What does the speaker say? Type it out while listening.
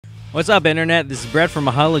What's up, Internet? This is Brett from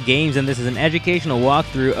Mahalo Games, and this is an educational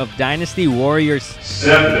walkthrough of Dynasty Warriors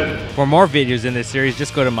 7. For more videos in this series,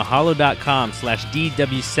 just go to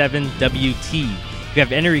mahalo.com/DW7WT. If you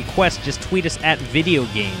have any requests, just tweet us at Video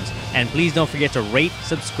Games. And please don't forget to rate,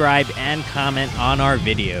 subscribe, and comment on our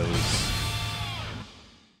videos.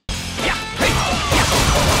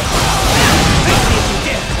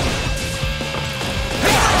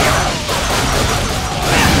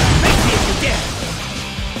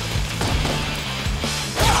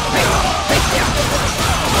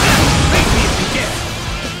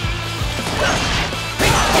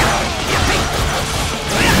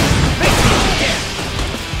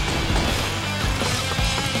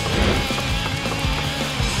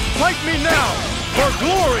 Fight me now, for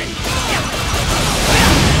glory!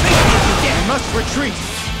 We must retreat.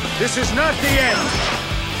 This is not the end.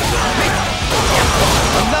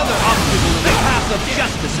 Another obstacle in the path of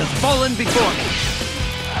justice has fallen before me.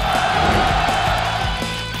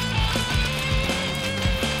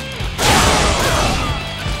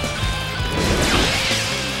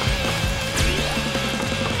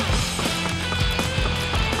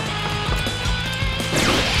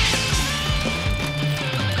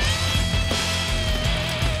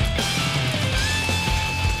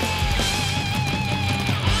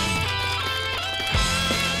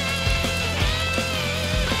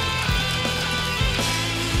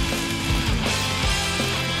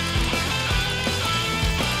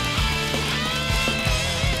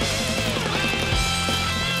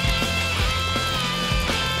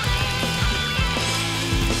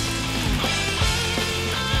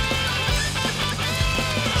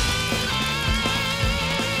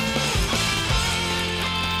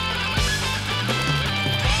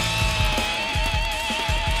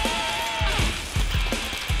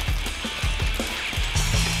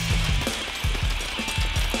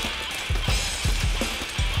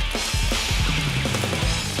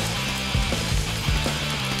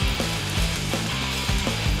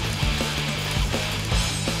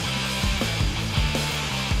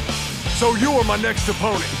 So you are my next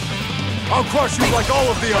opponent. I'll crush you like all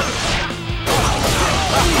of the others.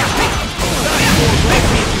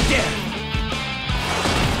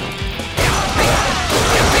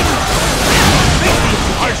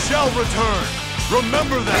 I shall return.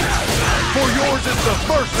 Remember that. For yours is the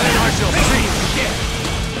first thing I shall see.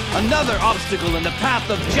 Another obstacle in the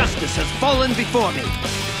path of justice has fallen before me.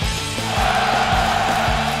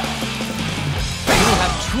 You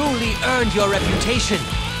have truly earned your reputation.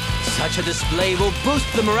 Such a display will boost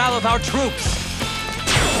the morale of our troops.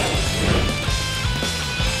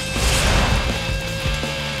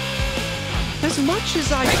 As much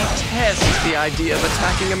as I detest the idea of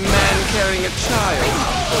attacking a man carrying a child,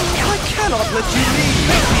 I cannot let you leave.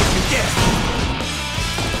 Make me if you dare.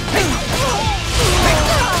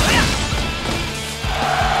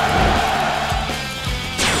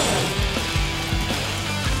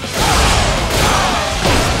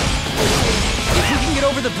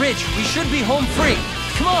 Over the bridge, we should be home free.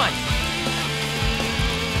 Come on!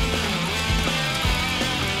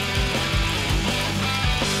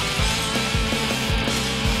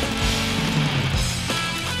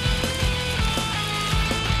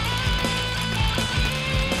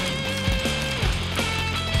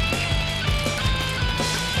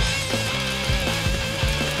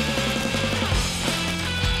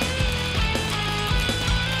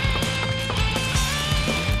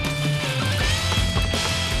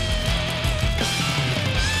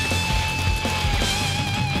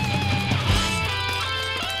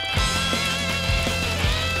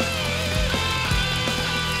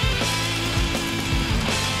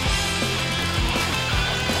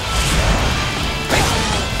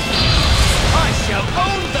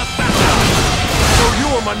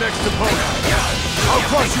 My next opponent. I'll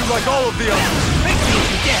crush you like all of the others. Make me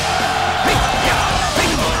if you dare.